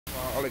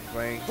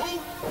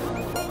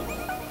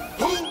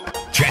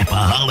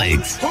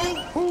Trapaholics.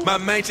 My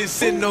mansion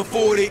sitting on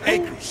 40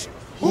 acres.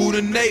 Who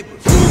the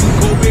neighbors?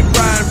 Kobe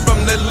Bryant from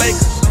the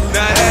Lakers.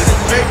 Now that's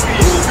paper.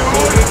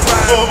 Kobe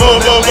Bryant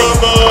from the Lakers.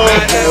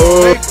 Now that's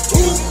paper.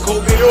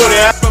 Kobe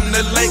Bryant from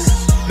the Lakers.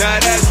 Now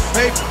that's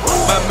paper.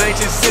 My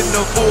mansion sitting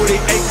on 40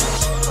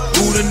 acres.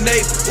 Who the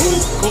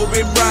neighbors?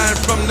 Kobe Bryant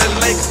from the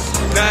Lakers.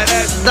 Now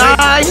that's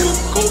paper.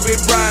 Kobe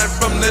Bryant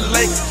from the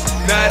Lakers.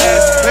 Now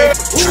that's paper.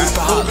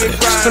 Kobe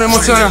Bryant from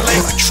the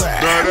Lakers.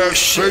 Now that's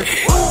paper.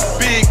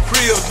 Big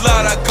cribs,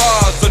 lot of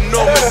cars,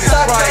 enormous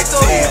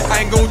prices.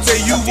 I ain't gon'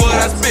 tell you what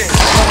I spent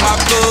on my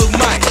plug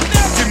mic.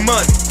 Get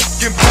money,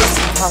 get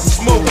pussy,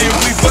 smoking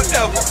weed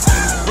forever.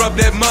 Rub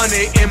that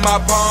money in my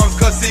palms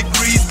cause it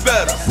grease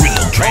better.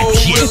 Old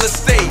real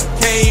estate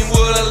came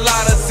with a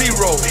lot of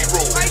zeros.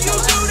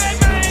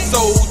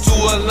 Sold to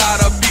a lot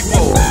of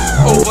people.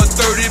 Over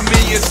 30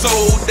 million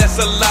sold, that's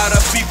a lot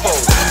of people.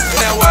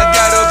 Now I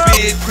got a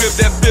big crib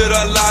that fit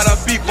a lot of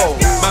people.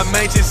 My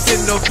mansion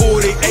sitting on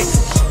 40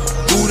 acres.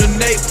 Who the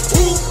neighbors?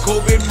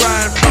 Kobe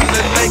Bryant from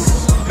the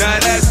Lakers. Now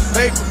that's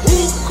paper.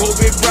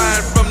 Kobe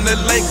Bryant from the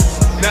Lakers.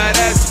 Now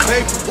that's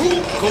paper.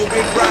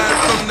 Kobe Bryant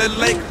from the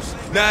Lakers.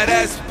 Now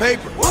that's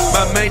paper.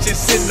 My mansion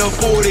sitting on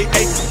 40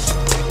 acres.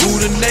 Who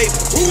the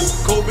neighbors?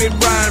 Kobe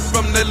Bryant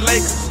from the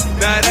Lakers.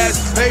 Now that's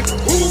paper.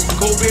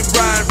 Kobe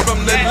Bryant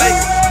from the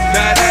Lakers.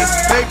 Now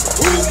that's paper.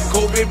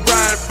 Kobe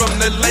Bryant from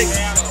the Lakers.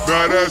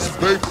 Now that's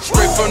paper.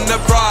 Straight from the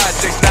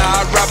projects.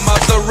 Now I ride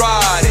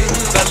Maserati.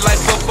 The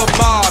life of a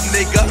mob,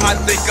 nigga. I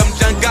think I'm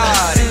John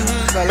Gotti.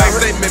 Bank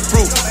statement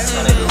proof.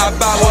 I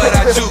buy what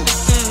I choose.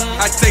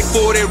 I take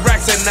 40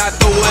 racks and I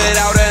throw it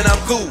out and I'm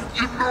cool.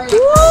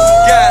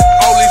 Got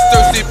all these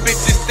thirsty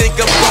bitches think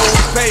I'm gon'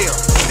 pay 'em.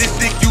 This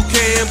think you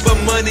can, but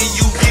money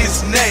you get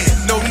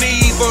snagged. No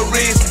need for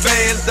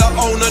wristbands, the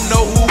owner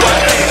know who I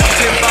am.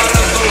 10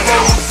 bottles of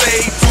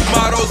rosé, 2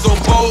 models on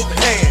both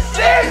hands.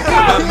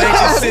 My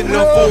mansion sitting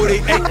on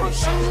 40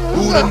 acres.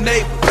 Who the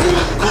neighbor?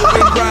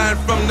 Kobe Bryant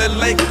from the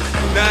Lakers.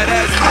 Now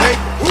that's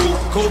paper.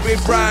 Kobe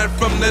Bryant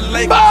from the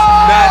Lakers.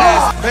 Now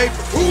that's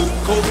paper.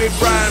 Kobe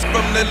Bryant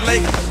from the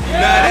Lakers.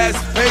 Now that's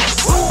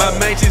paper. My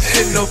mansion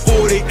sitting on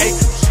 40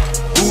 acres.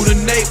 Who the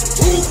neighbor?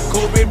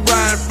 Kobe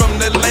Bryant from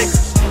the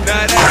Lakers.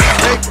 Now that's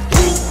paper.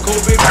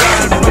 Kobe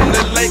Bryant from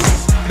the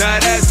Lakers. Now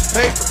that's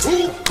paper.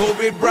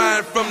 Kobe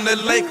Bryant from the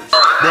Lakers.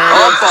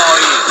 Oh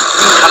poi,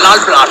 Canal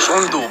Plus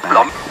un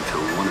duplo.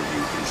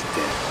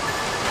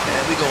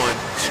 Man, we going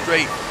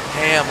straight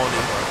ham on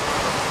this one.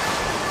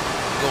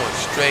 We going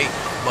straight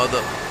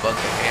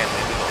motherfucking ham,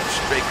 man. We going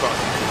straight across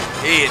the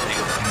head,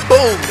 nigga.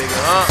 Boom, nigga,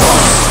 huh?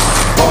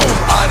 Boom,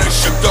 I done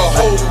shook the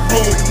whole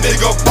room,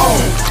 nigga.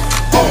 Boom,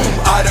 boom,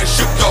 I done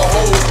shook the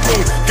whole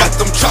room. Got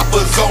them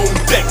choppers on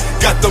deck,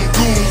 got them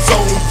goons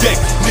on deck.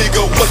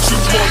 Nigga, what you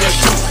wanna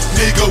do?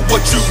 Nigga,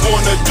 what you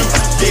wanna do?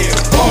 Yeah,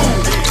 boom,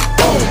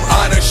 boom,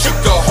 I done shook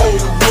the whole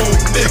room,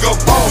 nigga.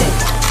 Boom,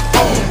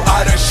 boom,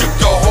 I done shook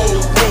the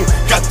whole room.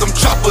 Got them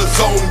choppers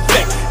on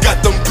deck,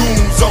 got them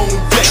goons on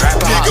deck.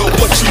 Nigga,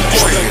 what you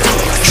wanna do?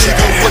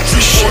 Nigga, what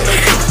you wanna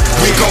do?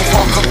 We gon'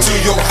 walk up to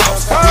your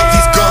house with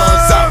these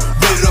guns out,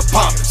 ready to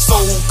pop.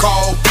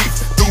 So-called beef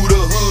through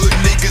the hood,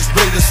 niggas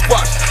ready to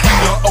squash. We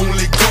the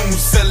only goons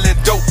selling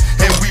dope,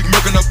 and we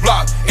murking the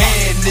block.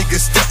 And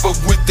niggas step up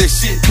with that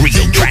shit.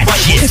 Then your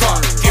bite will talk.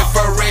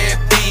 Infrared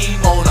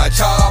beam on a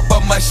chopper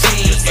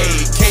machine.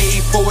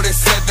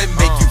 AK-47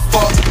 make you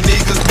fuck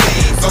niggas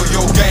bleed. Throw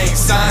your gang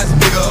signs,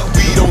 nigga.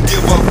 We don't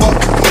give a fuck,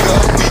 nigga.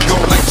 We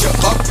gon' light you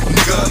up,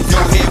 nigga.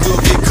 Your head will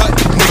get cut,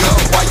 nigga.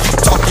 Why you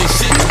talking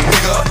shit,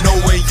 nigga?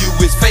 Knowing you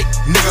is fake,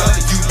 nigga.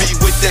 You be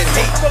with that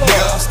hate,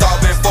 nigga.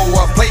 Starving for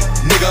a plate,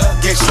 nigga.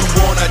 Guess you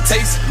wanna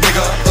taste,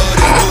 nigga.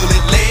 This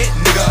bullet lead,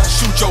 nigga.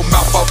 Shoot your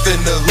mouth off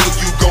in the hood,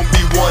 you gon'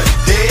 be one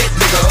dead,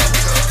 nigga.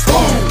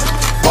 Boom,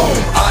 boom,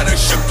 I done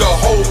shook the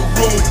whole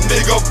room,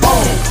 nigga.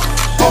 Boom,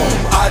 boom,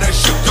 I done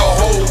shook the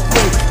whole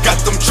room. Got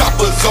them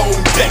choppers on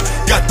deck,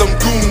 got them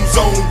goons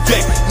on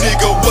deck.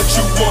 Nigga, what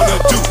you wanna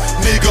do?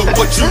 Nigga,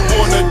 what you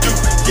wanna do?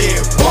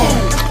 Yeah, boom,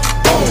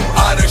 boom,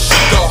 I done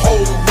shook the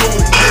whole room,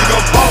 nigga.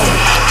 Boom,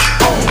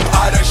 boom,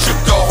 I done shook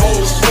the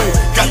whole room.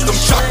 Got them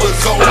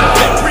choppers on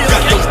deck,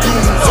 got them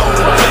goons on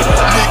deck.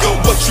 Nigga,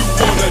 what you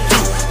wanna do?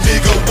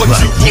 Nigga, what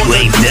you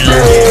wanna do?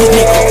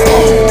 Yeah,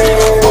 boom,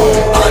 boom,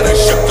 I done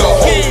shook the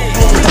whole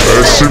room.